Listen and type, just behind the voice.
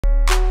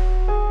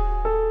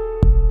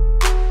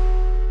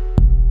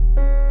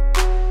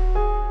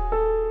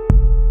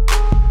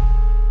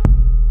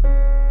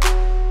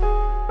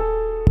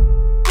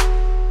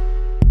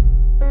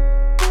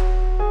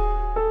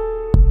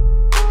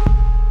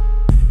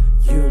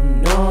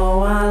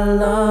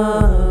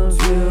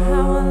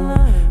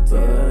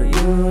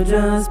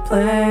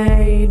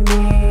played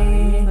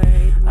me.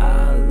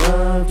 I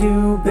loved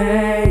you,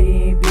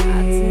 baby,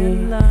 but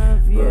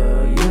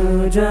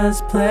you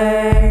just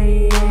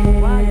played.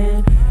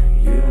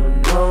 You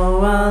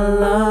know I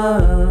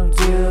loved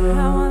you,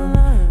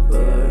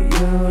 but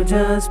you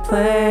just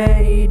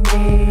played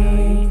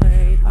me.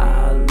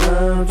 I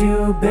loved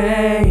you,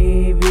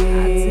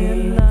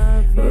 baby,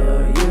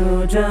 but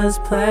you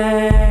just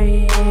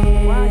played.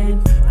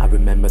 I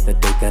remember the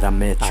day that I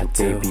met you,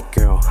 baby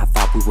girl. I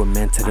thought we were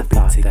meant to be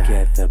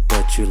together,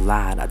 but you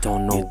lied. I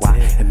don't know why.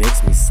 It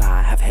makes me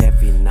sigh, have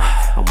heavy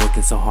night. I'm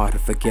working so hard to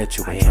forget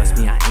you, and trust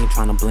me, I ain't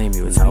trying to blame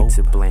you. It's me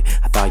to blame.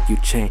 I thought you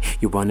changed.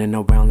 You running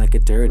around like a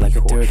dirty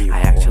whore.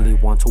 I actually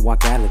want to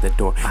walk out of the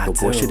door. The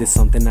bullshit is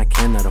something I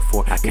cannot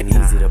afford. You're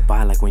easy to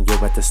buy, like when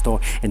you're at the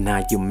store, and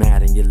now you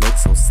mad and you look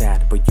so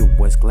sad. But you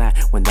was glad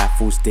when that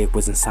fool's dick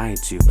was inside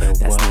you.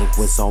 That snake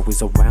was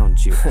always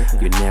around you.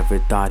 You never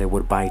thought it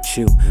would bite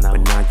you,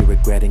 but now you're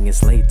regretting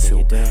it's late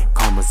too.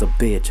 Karma's a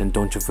bitch, and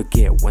don't you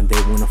forget, when they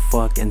wanna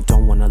fuck and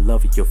don't wanna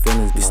love you, your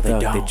feelings be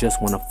stuck. They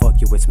just wanna fuck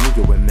you. It's me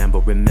you remember.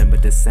 Remember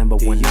December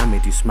when I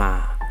made you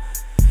smile.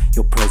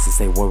 Your presents,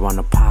 they were on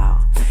a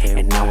pile,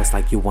 and now it's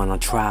like you on a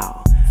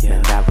trial.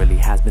 Man, that really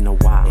has been a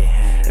while.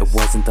 It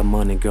wasn't the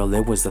money, girl,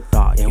 it was the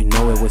thought. You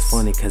know it was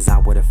funny, cause I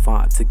would've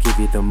fought to give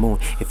you the moon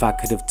if I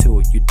could've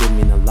too. You did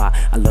mean a lot.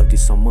 I loved you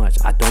so much,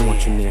 I don't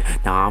want you near.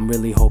 Now I'm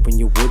really hoping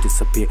you would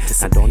disappear.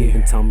 Now don't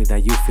even tell me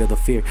that you feel the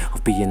fear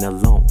of being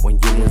alone, when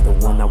you was the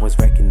one that was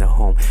wrecking the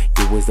home.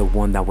 You was the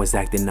one that was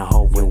acting the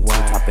hoe. When to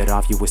top it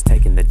off, you was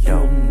taking the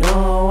dough. You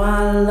know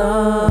I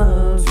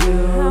love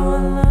you,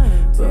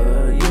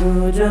 but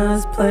you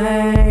just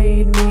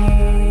played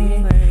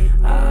me.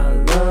 I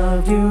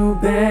loved you,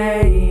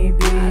 baby,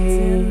 but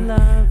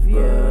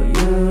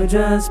you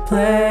just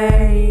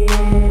played.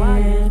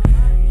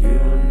 You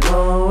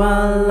know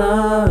I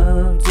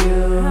loved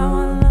you,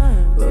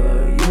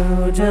 but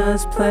you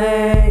just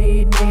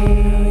played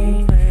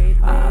me.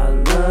 I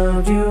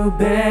loved you,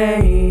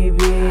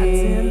 baby,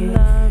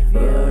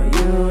 but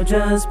you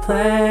just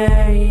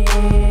played.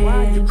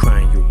 You're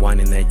crying, you're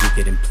whining that you're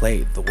getting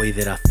played. The way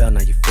that I felt,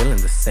 now you're feeling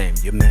the same.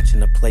 You're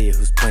matching a player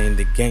who's playing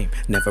the game.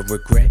 Never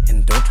regret,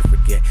 and don't you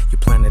forget, you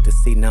planted the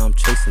seed, now I'm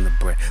chasing the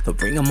bread. They'll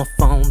bring on my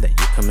phone that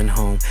you're coming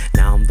home.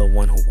 Now I'm the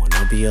one who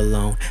wanna be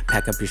alone.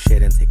 Pack up your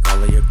shit and take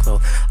all of your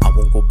clothes. I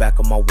won't go back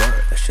on my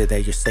word. The shit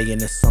that you're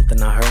saying is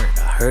something I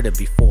heard it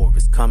before.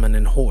 It's common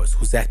in whores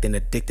who's acting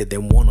addicted. They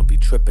wanna be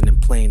tripping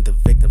and playing the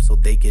victim, so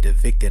they get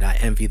evicted. I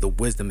envy the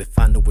wisdom. If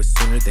I knew it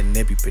sooner, then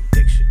there'd be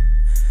prediction.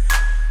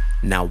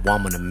 Now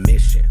I'm on a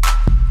mission,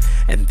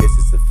 and this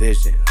is the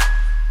vision,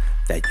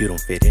 that you don't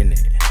fit in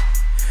it.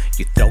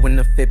 You throwing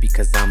a fit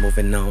because I'm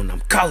moving on.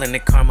 I'm calling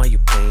it karma, you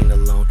playing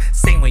alone.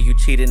 Same way you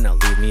cheated, now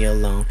leave me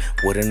alone.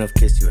 Wouldn't have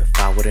kissed you if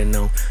I would've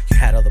known. You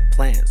had other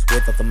plans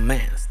with other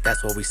mans.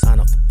 That's why we signed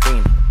off the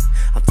prenup.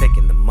 I'm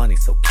taking the money,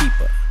 so keep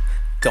her.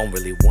 Don't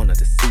really wanna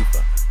deceive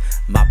her.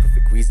 My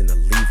perfect reason to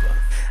leave her.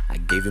 I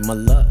gave you my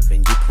love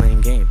and you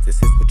playing games.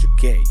 This is what you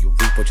get, you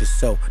reap what you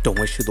sow. Don't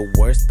wish you the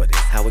worst, but it's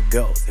how it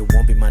goes. It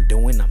won't be my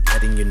doing, I'm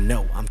letting you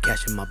know. I'm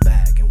cashing my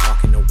bag and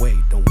walking away.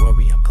 Don't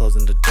worry, I'm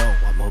closing the door.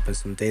 I'm hoping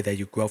someday that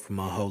you grow from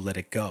a hoe, let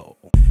it go.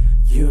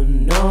 You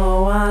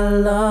know I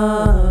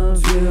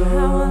love you,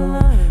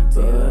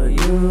 but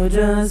you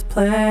just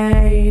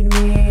played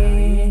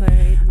me.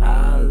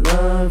 I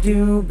loved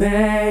you,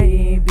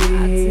 baby,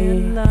 but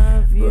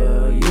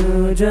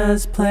you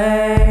just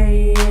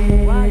played.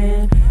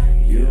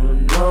 You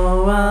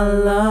know I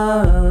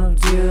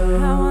loved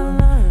you,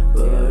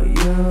 but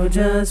you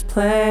just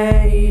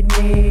played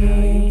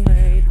me.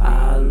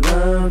 I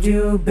loved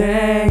you,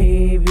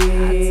 baby,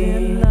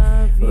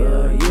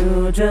 but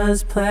you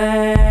just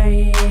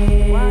played.